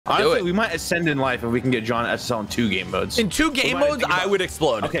Honestly, we might ascend in life if we can get John SSL in 2 game modes. In 2 game modes, I would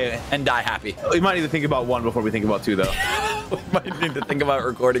explode. Okay. And die happy. We might need to think about 1 before we think about 2, though. We might need to think about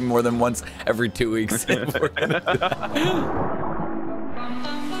recording more than once every 2 weeks.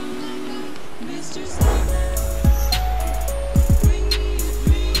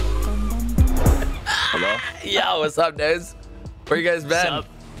 Hello? Yo, what's up, dudes? Where you guys been?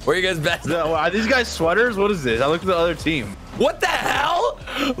 Where you guys been? Are these guys sweaters? What is this? I looked at the other team. What the hell?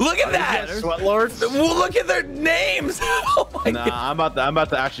 Look at that! Sweat lords? Well, look at their names. Oh my God. I'm about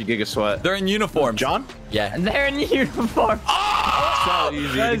to actually gig a sweat. They're in uniform. John? Yeah. They're in uniform. Oh! So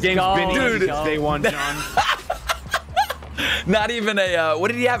easy. The game's been easy since day 1, John. Not even a, what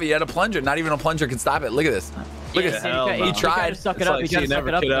did he have? He had a plunger. Not even a plunger can stop it. Look at this. Look at this. He tried. You suck it up. You gotta suck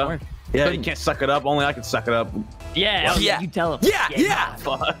it up. Don't worry. Yeah, you can't suck it up. Only I can suck it up. Yeah, you tell him. Yeah.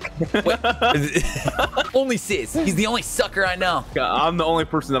 Fuck. Only sis. He's the only sucker I know. I'm the only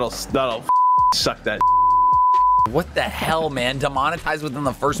person that'll suck that. What the hell, man? Demonetized within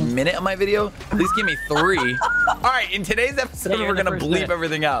the first minute of my video? Please give me 3. All right, in today's episode, we're gonna bleep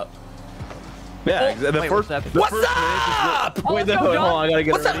everything out. Yeah, What's up? Wait, hold on, I gotta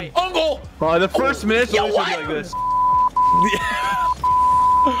get it ready. Uncle? The first minute should be like this.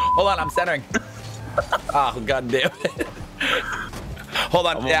 Hold on, I'm centering. Oh, god damn it. Hold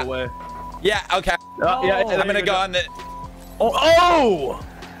on. Yeah, okay. Yeah, I'm gonna go on the. Oh!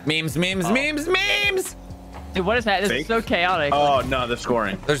 Memes. Dude, what is that? This is so chaotic. Oh no, they're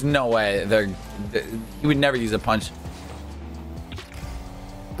scoring. There's no way. You would never use a punch.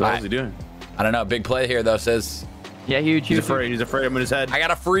 What is he doing? I don't know. Big play here though, says. Yeah, huge. He's afraid. He's afraid. I'm in his head. I got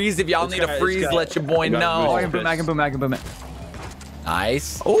to freeze. If y'all need a freeze, let your boy know. I can boom it.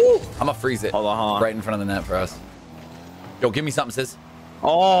 Nice. Oh, I'm gonna freeze it. Hold on. Right in front of the net for us. Yo, give me something, sis.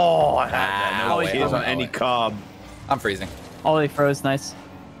 Oh, I had that. No way. On any cob. I'm freezing. Oh, they froze. Nice.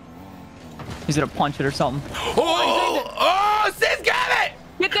 He's gonna punch it or something. Oh, sis, grab it!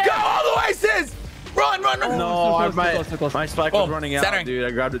 Get there! Go all the way, sis! Run! No, my spike was running out, dude. I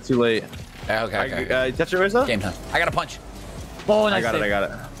grabbed it too late. Okay. Touch it, Rizzo? Game time. I got a punch. Oh, nice. I got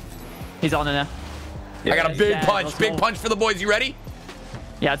it. He's on it now. I got a big punch. Big punch for the boys. You ready?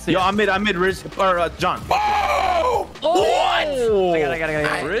 Yeah, it's Yo, I'm mid Riz or John. Oh! What? I got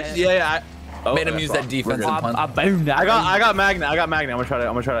it. Riz? Yeah. Made him use that defensive punch. I boomed that. I got Magna. I'm gonna try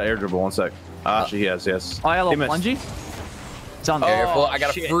to air dribble 1 sec. Actually, he has. Yes. Oh, I got a little plungy. It's on there. Careful. I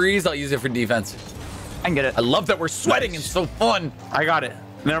got a freeze. I'll use it for defense. I can get it. I love that we're sweating. It's so fun. I got it.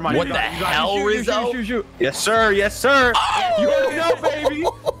 Never mind. What the hell, Rizzo? Shoot. Yes, sir. Oh! You already know, baby.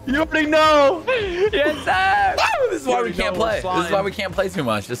 You already know. Yes, sir. This is why we can't play. This is why we can't play too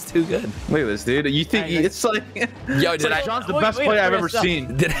much. It's too good. Look at this, dude. You think it's like? Yo, John's the best player I've ever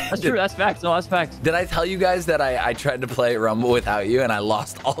seen. That's true. That's facts. No, that's facts. Did I tell you guys that I tried to play Rumble without you and I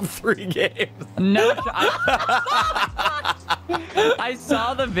lost all 3 games? No. I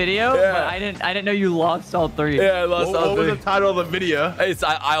saw the video, but I didn't know you lost all 3. Yeah, I lost all 3. What was the title of the video? It's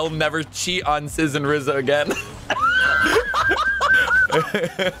I'll never cheat on Sis and Rizzo again.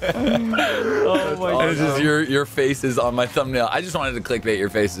 Oh my God. It's just your faces on my thumbnail. I just wanted to clickbait your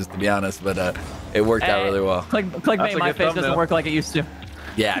faces, to be honest, but it worked out really well. Clickbait, my face doesn't work like it used to.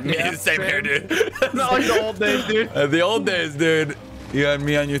 Yeah, same here, dude. Not like the old days, dude. The old days, dude. You had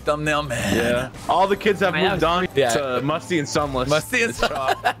me on your thumbnail, man. Yeah. All the kids have moved on to Musty and Sunless. Musty and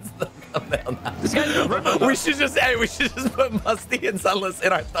Sunless. That's the thumbnail now. We should just put Musty and Sunless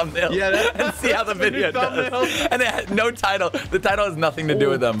in our thumbnail. Yeah, and see how the video does. And it had no title. The title has nothing to do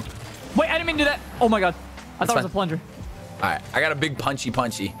with them. Wait, I didn't mean to do that. Oh my God. I thought it was a plunger. All right, I got a big punchy.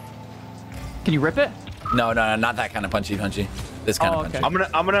 Can you rip it? No, not that kind of punchy. This kind of punchy.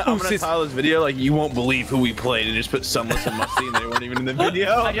 I'm gonna title this video like you won't believe who we played and just put Sunless and Musty and they weren't even in the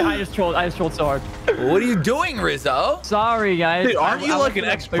video. I just trolled so hard. What are you doing, Rizzo? Sorry, guys. Dude, aren't you like an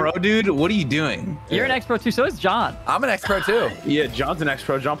ex-pro, dude? What are you doing? You're an ex-pro too. So is John. I'm an ex-pro too. Yeah, John's an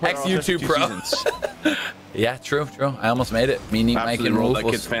ex-pro. John played ex-YouTube pro. Yeah, true. I almost made it. Me, Neat, Mike, and Wolf. That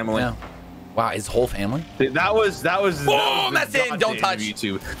kid's family. Yeah. Wow, his whole family? Dude, that was boom, that's it. Don't touch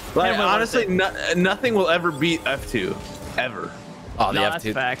YouTube. Like honestly, nothing will ever beat F2 ever. Oh, the F2. That's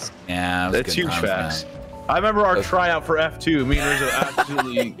facts. Yeah, that's huge facts. I remember our tryout for F2. Me and Rizzo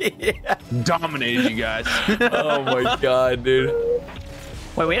absolutely dominated you guys. Oh my God, dude.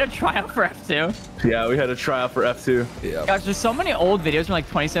 Wait, we had a tryout for F2? Yeah, we had a tryout for F2. Yeah. Gosh, there's so many old videos from like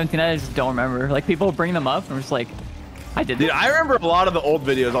 2017 that I just don't remember. Like people bring them up and I'm just like, I did. Dude, I remember a lot of the old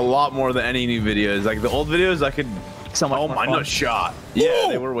videos a lot more than any new videos. Like the old videos, I could. So much more fun. Shot. Yeah,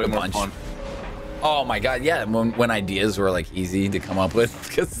 they were way more fun. Oh my God, yeah. When ideas were like easy to come up with,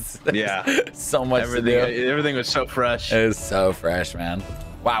 because so much to do. Everything was so fresh. It was so fresh, man.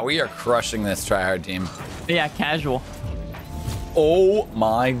 Wow, we are crushing this tryhard team. Yeah, casual. Oh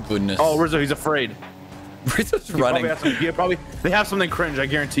my goodness. Oh, Rizzo, he's afraid. Rizzo's running. They have something cringe, I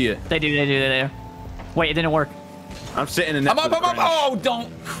guarantee you. They do. Wait, it didn't work. I'm sitting in that. I'm up. Oh, don't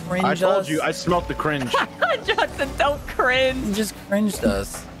cringe. I told you, I smelt the cringe. Johnson, don't cringe. You just cringed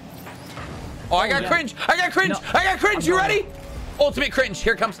us. Oh, I got cringe. No. I got cringe. You ready? Ultimate cringe.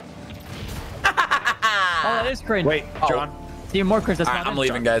 Here it comes. Oh, that is cringe. Wait, John. See, even more cringe. That's I'm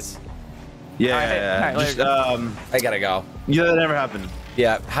leaving, guys. Yeah. All right, Just, I gotta go. yeah, that never happened.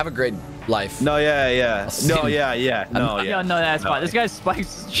 Yeah, have a great life. No, yeah. see. No, yeah. No, yeah. No, that's fine. This guy's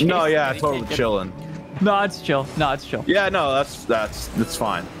spikes. No, yeah, totally chilling. No, it's chill. Yeah, no, that's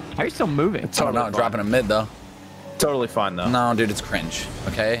fine. How are you still moving? I don't know. I'm dropping a mid though. Totally fine though. No, dude, it's cringe.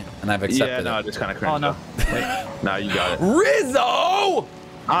 Okay, and I've accepted Yeah, no, it. it's kind of cringe. Oh no. No, you got it. Rizzo!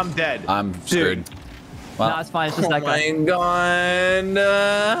 I'm dead. I'm screwed. Well, No, it's fine. It's just that guy. God.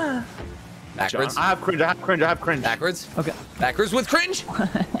 backwards. I have cringe. Backwards. Okay. Backwards with cringe.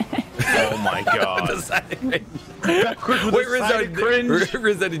 Oh my god. Backwards with Wait, decided cringe.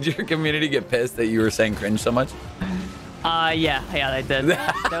 Rizzo, did your community get pissed that you were saying cringe so much? Yeah, they did.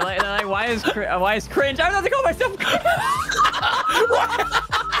 they're like, why is cringe? I don't have to call myself cringe.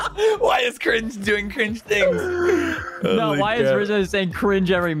 Why is cringe doing cringe things? No, why is Rizzo saying cringe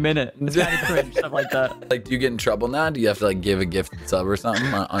every minute? It's kind of cringe, stuff like that. Like, do you get in trouble now? Do you have to like give a gift sub or something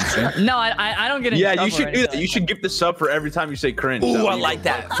on stream? No, I don't get in Yeah, trouble you should or do that. anything. You should gift the sub for every time you say cringe. Ooh, That way I you like go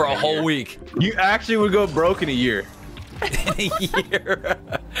that broke for a in whole year. week. You actually would go broke in a year. In a year.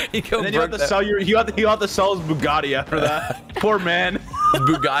 You go And then you have to sell you have to sell his Bugatti after that. Poor man. his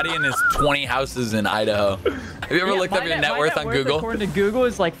Bugatti and his 20 houses in Idaho. Have you ever looked up your net worth on Google? According to Google,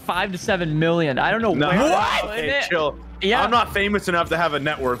 is like 5 to 7 million. I don't know No. where. What? Okay, chill. Yeah. I'm not famous enough to have a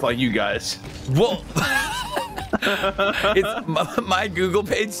net worth like you guys. Well, it's my Google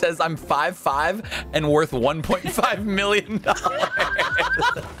page says I'm 5'5" and worth $1.5 million.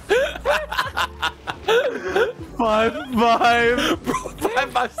 5'5".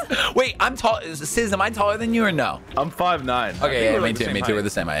 5'5". Wait, I'm tall. Sis, am I taller than you or no? I'm 5'9". Okay, yeah, me too. We're the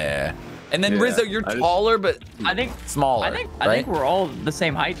same height. Yeah. And then Yeah, Rizzo, you're I just- taller, but I think smaller. I think right? we're all the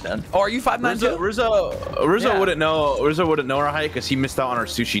same height then. Oh, are you 5'9" too? Rizzo Yeah. wouldn't know. Rizzo wouldn't know our height because he missed out on our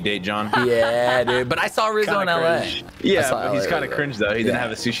sushi date, John. Yeah, dude. But I saw Rizzo in Kinda LA. cringe. I Yeah, saw but he's LA kind of Rizzo. cringe though. He didn't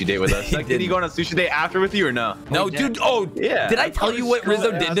have a sushi date with us. He Like, did he didn't. go on a sushi date after with you or no? No, dude. Oh, Yeah. Did I tell you what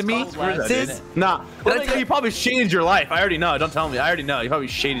Rizzo did to me, Rizzo sis? did. Nah. Did I Well, tell- he probably shaded your life. I already know. Don't tell me. I already know. He probably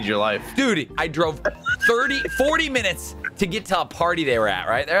shaded your life. Dude, I drove 40 minutes to get to a party they were at,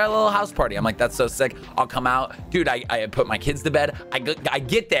 right? They're at a little house party. I'm like, that's so sick. I'll come out. Dude, I put my kids to bed. I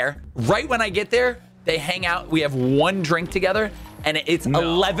get there. Right when I get there, they hang out. We have one drink together, and it's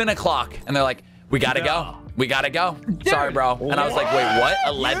 11 o'clock. And they're like, we got to go. We got to go. Sorry, bro. And I was like, wait, what?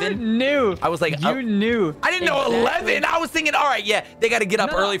 11? You knew. I was like, you knew. I didn't know exactly. 11. I was thinking, all right, yeah, they got to get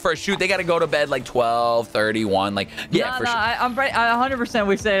up early for a shoot. They got to go to bed like 12:31. Like, yeah, for sure. I'm right. 100%.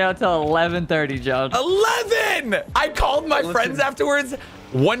 We stayed out till 11:30, John. 11! I called my friends afterwards.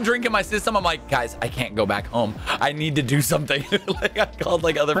 One drink in my system. I'm like, guys, I can't go back home. I need to do something. Like, I called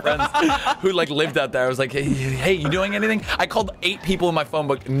like other friends who like lived out there. I was like, hey, you doing anything? I called 8 people in my phone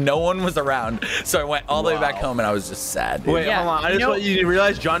book. No one was around. So I went all the way back home and I was just sad. Dude. Wait, Yeah, hold on. I just want you to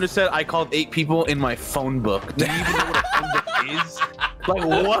realize John just said I called 8 people in my phone book. Do you even know what a phone book is? Like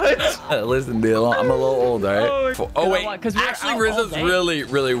what? Listen, dude, I'm a little old, all right? Oh, wait. because we're Actually, out all Rizzo's day.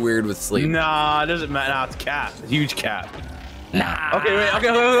 really weird with sleep. Nah, it doesn't matter. Nah, it's cap. Huge cap. Nah. Okay, wait.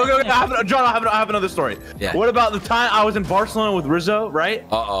 Okay. John, I have another story. Yeah. What about the time I was in Barcelona with Rizzo, right?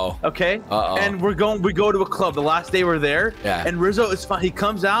 Uh-oh. Okay. Uh-oh. And we go to a club the last day we're there. Yeah. And Rizzo is fine. He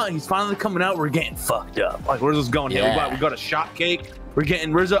comes out and he's finally coming out. We're getting fucked up. Like Rizzo's going here. Yeah. We got a shot cake. We're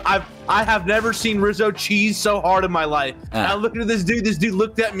getting Rizzo. I have never seen Rizzo cheese so hard in my life. And I looked at this dude. This dude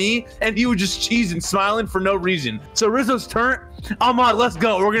looked at me and he was just cheesing, smiling for no reason. So Rizzo's turn. I'm on. Let's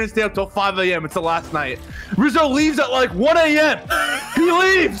go. We're gonna stay up till 5 a.m. It's the last night. Rizzo leaves at like 1 a.m. He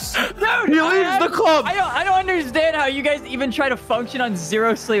leaves. Dude, He leaves the club. I don't understand how you guys even try to function on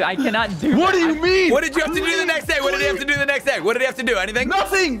 0 sleep. I cannot do What that. do you mean? What did you have to do the next day? What did he have to do the next day? What did he have to do? Anything?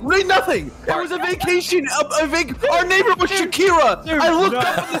 Nothing. Nothing. It was a vacation. Our neighbor was Shakira. Dude, I looked no.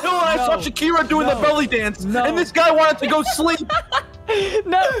 up on the hill and I saw No. Shakira doing the No. belly dance. No. And this guy wanted to go sleep.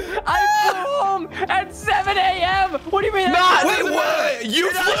 No, I flew home at 7 a.m. What do you mean? Wait, what?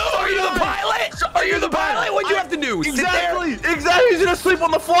 You flew? Are you the pilot? Are you the pilot? What'd you have to do? Exactly. He's gonna sleep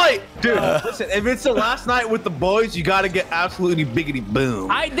on the flight, dude. Listen, if it's the last night with the boys, you gotta get absolutely biggity boom.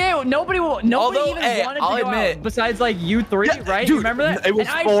 I do. Nobody even wanted to go out besides like you three, right? Dude, you remember that? It was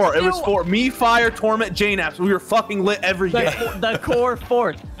four. It was four. Me, Fire, Torment, Jane Apps. We were fucking lit every day. The core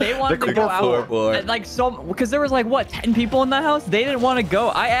four. They wanted to go out. And like because there was like what 10 people in the house. They didn't want to go.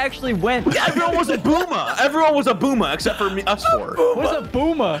 I actually went. Everyone was a boomer. Everyone was a boomer except for me, us four. What's a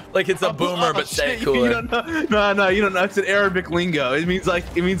boomer? Like it's a boomer, but say it cooler. No, you don't know. It's an Arabic lingo. It means like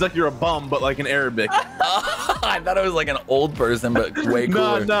you're a bum, but like in Arabic. I thought it was like an old person, but way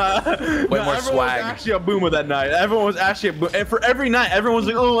cooler. Way more swag. Everyone was actually a boomer that night. Everyone was actually a boomer. And for every night, everyone's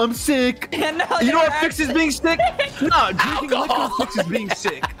like, "Oh, I'm sick." You know what fixes being sick? No, drinking liquor fixes being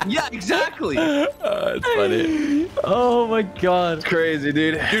sick. Yeah, exactly. It's funny. Oh my god, it's crazy,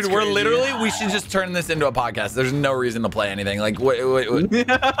 dude. Dude, we're literally. We should just turn this into a podcast. There's no reason to play anything. Like, what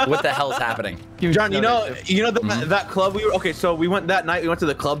the hell's happening? John, you know that club we were. Okay, so we went that night. We went to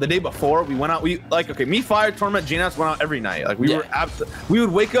the club the day before. We went out. Me, Fire, Torment, Jane House went out every night. Like we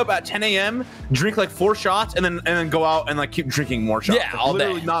would wake up at 10 a.m., drink like 4 shots, and then go out and like keep drinking more shots. Yeah, all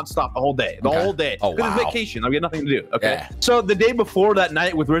literally day, nonstop, the whole day, whole day. Oh wow. It's vacation. Like, we had nothing to do. Okay. Yeah. So the day before that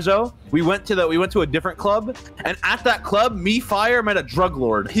night with Rizzo, we went to a different club, and at that club, me, Fire met a drug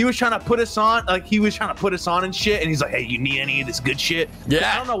lord. He was trying to put us on, and shit. And he's like, "Hey, you need any of this good shit?"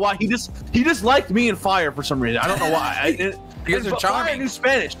 Yeah. I don't know why. He just liked me and Fire for some reason. I don't know why. You guys are charming. Fire knew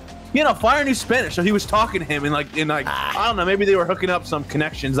Spanish. You know, Fire knew Spanish, so he was talking to him, and I don't know, maybe they were hooking up some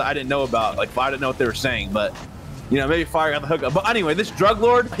connections that I didn't know about. Like, I didn't know what they were saying, but you know, maybe Fire got the hookup. But anyway, this drug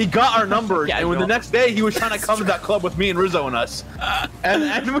lord, he got our numbers, and when the next day he was trying to come to that club with me and Rizzo and us, and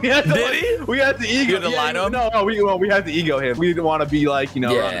we had to, we had to ego. You had to lie to him? No, we had to ego him. We didn't want to be like, you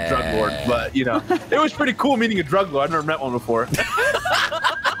know, around a drug lord, but you know, it was pretty cool meeting a drug lord. I've never met one before.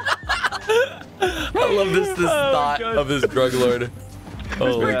 I love this thought of this drug lord.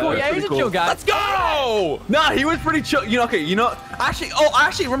 It's pretty cool. Yeah, he's a chill guy. Let's go! Nah, he was pretty chill. You know, actually, I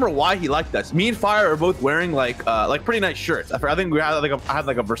actually remember why he liked us. Me and Fire are both wearing like pretty nice shirts. I think I had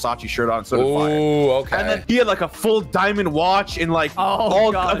like a Versace shirt on, so did Fire. Oh, okay. And then he had like a full diamond watch and like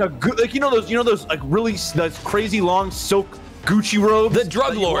like a good, like you know those like really those crazy long silk Gucci robes. The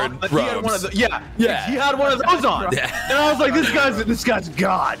drug lord robes. He had one of the, yeah. He had one of those on. Yeah. And I was like, this guy's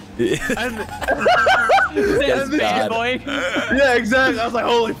God. And, God. Boy. Yeah, exactly. I was like,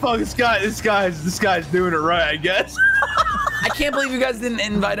 holy fuck, this guy's doing it right, I guess. I can't believe you guys didn't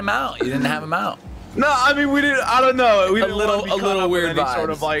invite him out. You didn't have him out. No, I mean we didn't. I don't know. We a little weird vibes.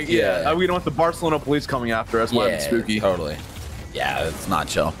 Sort of like we don't want the Barcelona police coming after us. Why it's spooky? Totally. Yeah, it's not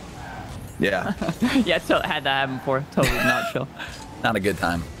chill. Yeah. Yeah, so had that happen before. Totally not chill. Not a good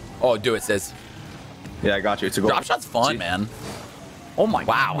time. Oh, do it, sis. Yeah, I got you. It's a goal. Drop shot's fun, man. Oh my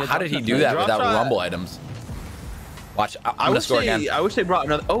wow, God. how did he do that without rumble items? Watch, I'm gonna score again. I wish they brought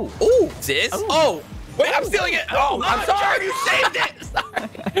another. Oh, sis. Oh, wait, I'm stealing it. Oh, I'm sorry. You saved it.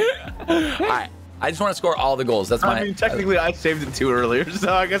 Sorry. All right, I just want to score all the goals. That's my. I mean, technically, I saved it 2 earlier,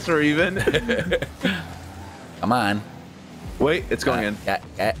 so I guess we're even. Come on. Wait, it's going in.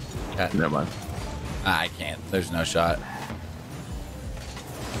 Yeah. Never mind. I can't. There's no shot.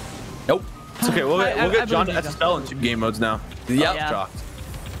 Nope. It's okay. We'll get John to SSL in 2 game modes now. Yep. Yeah. Shocked.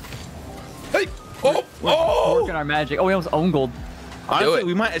 Hey. We're working our magic. Oh, we almost own gold. Honestly,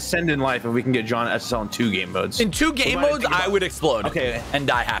 we might ascend in life if we can get John SSL in 2 game modes. In 2 game modes, I would explode. Okay. And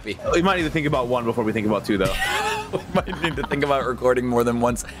die happy. We might need to think about 1 before we think about 2, though. We might need to think about recording more than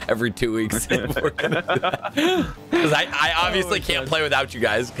once every 2 weeks. Because I obviously can't play without you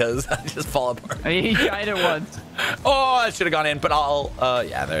guys because I just fall apart. I mean, he tried it once. Oh, I should have gone in, but I'll.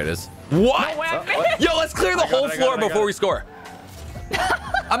 Yeah, there it is. What? Yo, let's clear the whole floor before we score.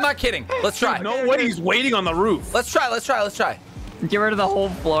 I'm not kidding. Let's try. No way he's waiting on the roof. Let's try. Get rid of the whole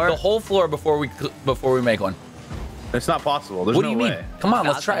floor. The whole floor before we make one. It's not possible. There's what no do you way. mean? Come on,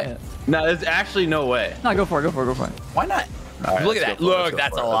 let's try it. No, there's actually no way. No, go for it. Why not? Right, look at that. Look,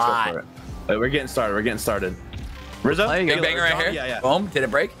 that's a lot. We're getting started. Rizzo? Big banger right here. Yeah. Boom. Did it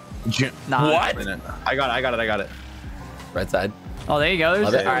break? Nah. What? I got it. Right side. Oh, there you go.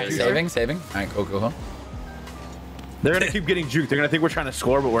 All right, saving. All right, go. They're gonna keep getting juked. They're gonna think we're trying to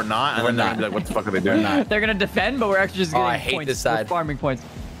score, but we're not. And We're then they're not. gonna be like, what the fuck are they doing? They're gonna defend, but we're actually just getting I hate points. this side. We're farming points.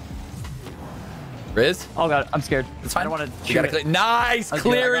 Riz? Oh god, I'm scared. It's fine. I don't want to. You gotta clear. Nice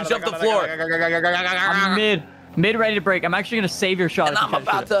clearance of the floor. I'm mid ready to break. I'm actually gonna save your shot. And I'm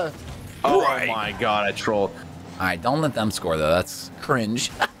about to. Oh my god, I trolled. All right, don't let them score though. That's cringe.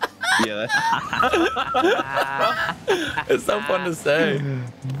 Yeah. It's so fun to say.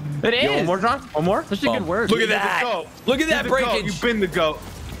 It is. One more, John? One more? Such a good word. Look at that. Look at that breakage. You've been the GOAT.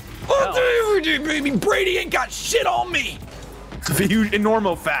 Oh, dude, baby, Brady ain't got shit on me. Huge,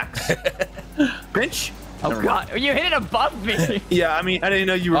 enormo facts. Pinch? Oh, God. You hit it above me. Yeah, I mean, I didn't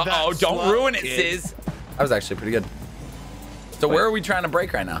know you were Uh-oh, don't ruin it, Sis. That was actually pretty good. So where are we trying to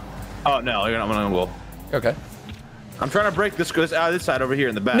break right now? Oh, no, you're not going to go. Okay. I'm trying to break this out of this side over here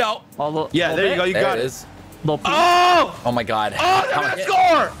in the back. No. Yeah, there you go. You got it. Is. Oh my God. Oh, they're gonna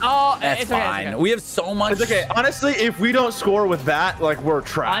score! Oh, that's fine. Okay. We have so much. It's okay. Honestly, if we don't score with that, like, we're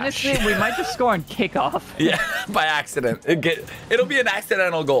trash. Honestly, we might just score on kickoff. Yeah, by accident. It'll be an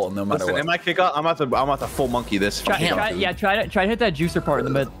accidental goal, no matter what. In my kickoff, I'm about to full monkey this. Try to hit that juicer part in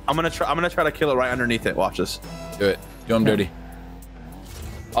the mid. I'm gonna try to kill it right underneath it. Watch this. Do it. Do him dirty.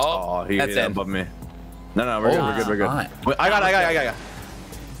 Oh, he hit above me. No, we're good. We're good. Wait, I got it.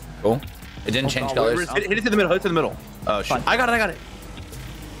 Cool. It didn't change colors. Hit it to the middle. Hit it to the middle. Oh shit! I got it.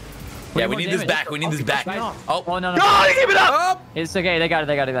 Yeah, we need this back. We need this back. Oh no! God, keep it up! It's okay. They got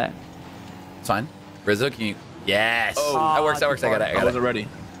it. It's fine. Rizzo, can you? Yes. Oh, that works. I got it. I wasn't ready.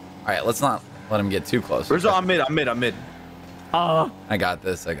 All right, let's not let him get too close. Rizzo, I'm mid. Oh. I got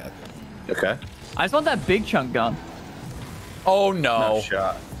this. Okay. I just want that big chunk gun. Oh no! No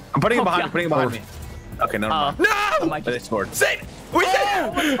shot. I'm putting it behind me. Okay, never mind. No! They scored. Save it! We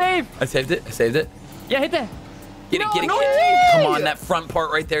saved! I saved it. Yeah, hit that. Get it. Come on, that front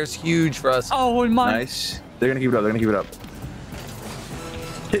part right there is huge for us. Oh, my. Nice. They're gonna keep it up.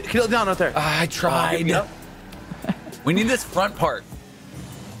 Kill it down out there. I tried. We need this front part.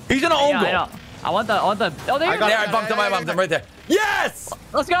 He's in an own goal. I know. I want the. Oh, there you go. I bumped him right there. Yes!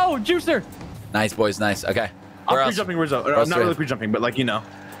 Let's go, juicer. Nice, boys. Nice. Okay. I'm pre-jumping Rizzo. I'm not really pre-jumping, but like, you know.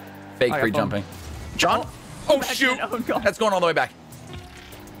 Fake pre-jumping. John? Oh, shoot. That's going all the way back.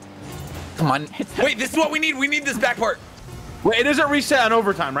 Come on. Wait, this is what we need. We need this back part. Wait, it isn't reset on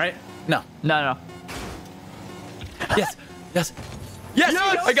overtime, right? No. Yes.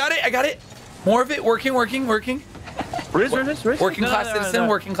 I got it. More of it. Working. Riz. Working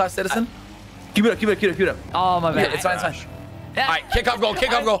class citizen. Keep it up. Oh, my bad. Yeah, it's fine. All right, kickoff goal.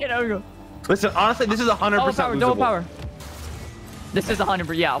 Listen, honestly, this is 100% losable. Double power. This is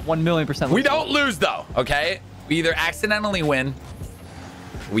 100%. Yeah, 1,000,000%. We don't lose though. Okay. We either accidentally win.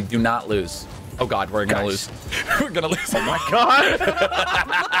 We do not lose. Oh God, we're gonna lose. We're gonna lose. Oh my God. It's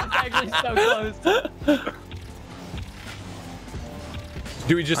actually so close.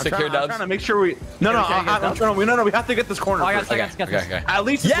 Do we just secure dubs? I'm trying to make sure we. No, we have to get this corner. I got this. Okay. At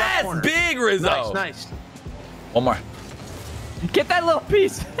least yes, big Rizzo. Nice. One more. Get that little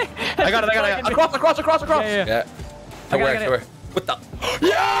piece. I got it. Across. Yeah. To where? What the?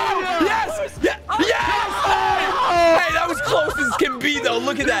 Yes! Hey, that was close as can be, though.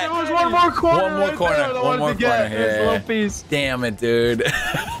 Look at that. There was one more corner. One more corner. Yeah. Little piece. Damn it, dude.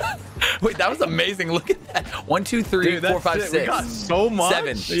 Wait, that was amazing. Look at that. 1, 2, 3, 4, 5, 6. We got so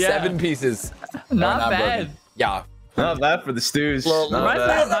much. 7 pieces. Not bad. Broken. Yeah. Not bad for the stews.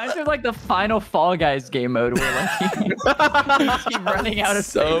 Reminds me of like the final Fall Guys game mode where like you keep running out of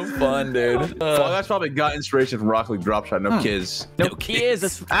so fun, dude. Fall Guys probably got inspiration from Rocket League Drop Shot. No kids. No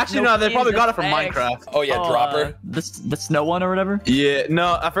kids. Actually, no, they probably got it from Minecraft. Oh yeah, Dropper. The snow one or whatever. Yeah,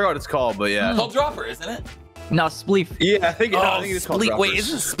 no, I forgot what it's called, but yeah. It's called Dropper, isn't it? No, Spleef. Yeah, I think it's called Droppers. Wait,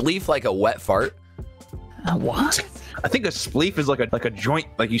 isn't Spleef like a wet fart? What? I think a spleef is like a joint,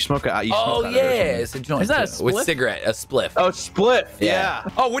 like you smoke out. Oh yeah, it's a joint. Is that a spliff? With cigarette, a spliff. Oh, spliff. Yeah.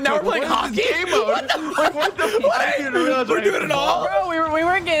 Oh, now we're playing hockey. Game mode. What the fuck? We're doing it all, bro. We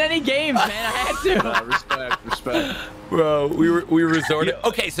weren't getting any games, man. I had to. Respect. Bro, we resorted.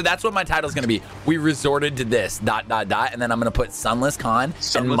 Okay, so that's what my title's gonna be. We resorted to this ... and then I'm gonna put Sunless Con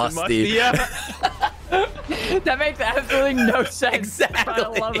and Musty. Yeah. That makes absolutely no sense. Exactly. I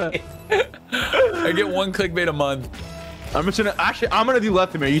love it. I get 1 clickbait a month. I'm gonna do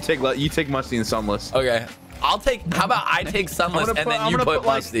left of me. You take Musty and Sunless. Okay. How about I take Sunless and then you put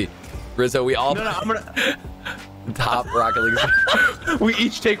Musty? Rizzo, we all. No, I'm gonna. Top Rocket League. We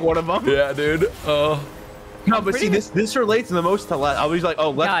each take one of them. Yeah, dude. Oh. No, but see, this relates the most to Left. I was like, oh,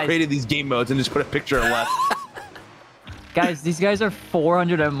 Left created these game modes and just put a picture of Left. Guys, these guys are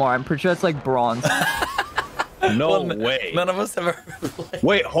 400 and more. I'm pretty sure it's like bronze. No way. None of us have ever played.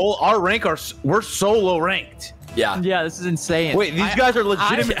 Wait, our rank we're so low ranked. Yeah. Yeah, this is insane. Wait, these guys are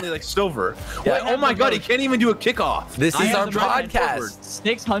legitimately like silver. Wait, oh my God, he can't even do a kickoff. This is our podcast.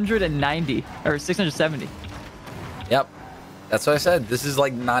 690 or 670. Yep. That's what I said. This is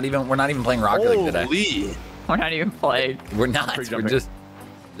like we're not even playing Rocket League today. We're not even playing. We're not. We're just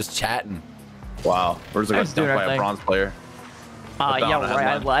chatting. Wow. Where's the guy play a bronze player? Yeah,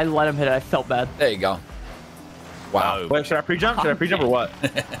 right. I let him hit it. I felt bad. There you go. Wow. Wait, should I pre-jump? Should I pre-jump or what?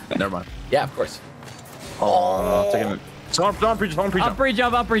 Never mind. Yeah, of course. Oh, I'm taking it. Someone pre-jump. I'll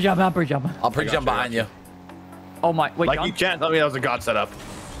pre-jump. I'll pre-jump behind you. Oh my, wait, like John? you can't tell me that was a god setup.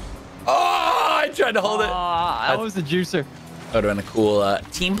 Oh, I tried to hold it. That was the juicer. That would have been a cool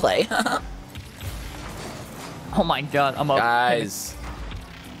team play. Oh my god, I'm up. Guys.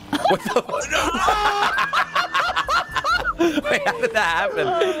 What the? Wait, how did that happen?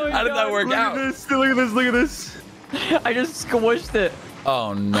 How did that work out? Look at this. I just squished it.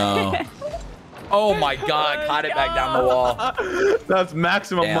 Oh no. Oh my god, caught it back down the wall. That's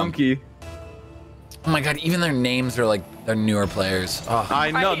maximum monkey. Oh my god, even their names are like they're newer players. Oh.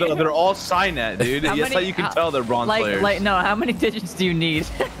 I know, they're all Signet, dude. That's how you can tell they're bronze players. No, how many digits do you need?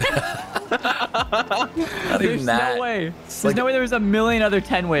 There's no way. There's no way there was a million other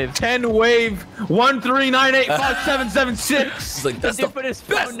 10 waves. 10 wave 139857776. It's like that's the put his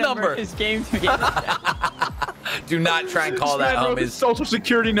best number. His game together. Do not try and call that home. His social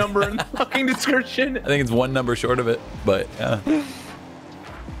security number in the fucking description. I think it's one number short of it, but yeah.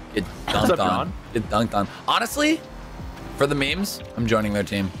 Get dunked on. Get dunked on. Honestly, for the memes, I'm joining their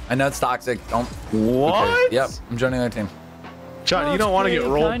team. I know it's toxic. Don't. What? Okay. Yep, I'm joining their team. John, you don't want to get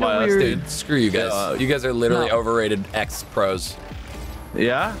rolled by us, dude. Screw you guys. You guys are literally overrated ex-pros.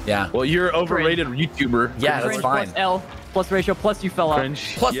 Yeah? Yeah. Well, you're overrated YouTuber. Yeah, that's fine. Plus L, plus ratio, plus you fell off.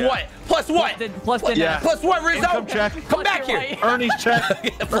 Cringe. Plus what? Plus what? Plus what, Rizzo? Income check. Come back here. White. Earnings check.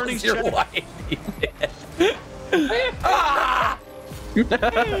 Earnings check.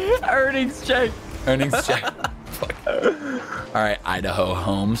 Earnings check. Earnings check. All right, Idaho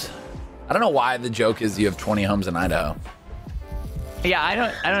homes. I don't know why the joke is you have 20 homes in Idaho. Yeah, I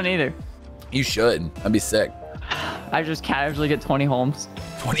don't either. You should. That'd be sick. I just casually get 20 homes.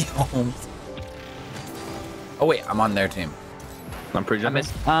 20 homes. Oh wait, I'm on their team. I'm pretty I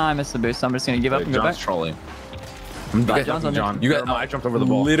missed the boost, so I'm just gonna give up and go back. John's trolling. You guys, John's on John. You guys, I jumped over the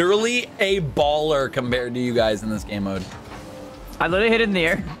ball. Literally a baller compared to you guys in this game mode. I literally hit it in the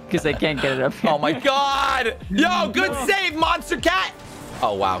air because they can't get it up here. Oh my god! Yo, good save, Monster Cat!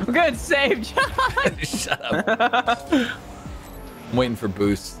 Oh wow. Good save, John. Shut up. I'm waiting for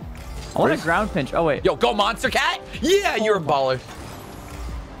boosts. I want a ground pinch. Oh wait. Yo, go Monster Cat! Yeah, you're a baller.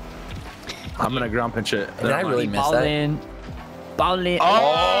 I'm gonna ground pinch it. Did I really miss that? Ball in.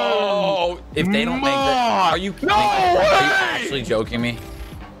 Oh! If they don't make that, are you actually joking me?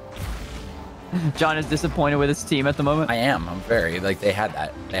 John is disappointed with his team at the moment. I am. I'm very like they had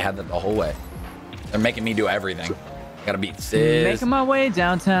that. They had that the whole way. They're making me do everything. Gotta beat Sis. Making my way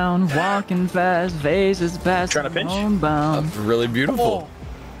downtown, walking fast, faces past. Trying to pinch? Homebound. That's really beautiful.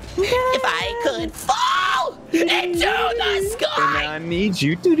 If I could fall into the sky. And I need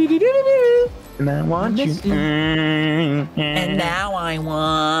you. And I want you. And now I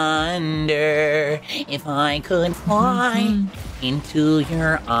wonder if I could fly into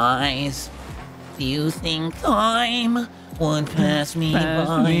your eyes. Do you think time would pass me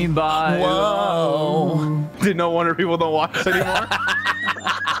by? Whoa. Did no wonder people don't watch this anymore?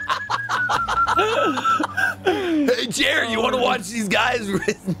 Hey, Jared, you want to watch these guys?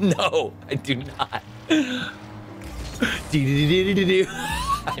 No, I do not. I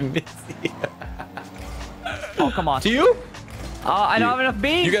miss you. Oh, come on. To you? I don't have enough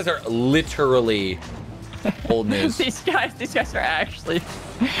beans. You guys are literally old news. These guys are actually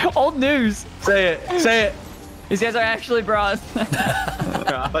old news. Say it. Say it. These guys are actually bros.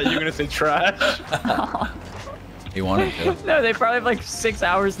 I thought you were gonna say trash. You wanted to. No, they probably have like 6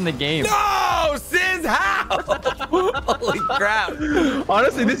 hours in the game. No, Sis, how? Holy crap.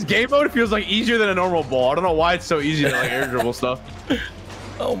 Honestly, this game mode feels like easier than a normal ball. I don't know why it's so easy to like air dribble stuff.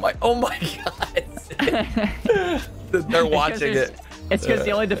 Oh my god. They're watching it. It's because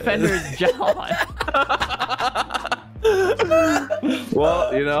the only defender is John.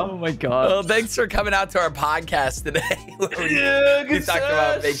 Well, you know. Oh my god. Well, thanks for coming out to our podcast today. We talked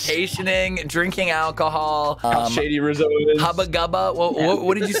about vacationing, drinking alcohol. How shady Rizzo is. Hubba Gubba.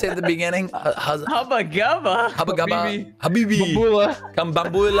 What did you say at the beginning? Hubba Gubba. Hubba Gubba. Habibi. Bambula.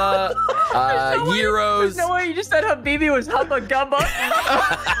 Kambambula. Euros. No way, you just said Habibi was Hubba Gubba.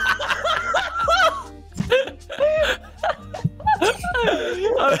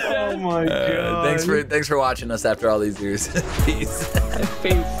 Oh my god. Thanks for watching us after all these years. Peace.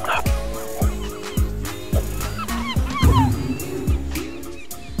 Peace.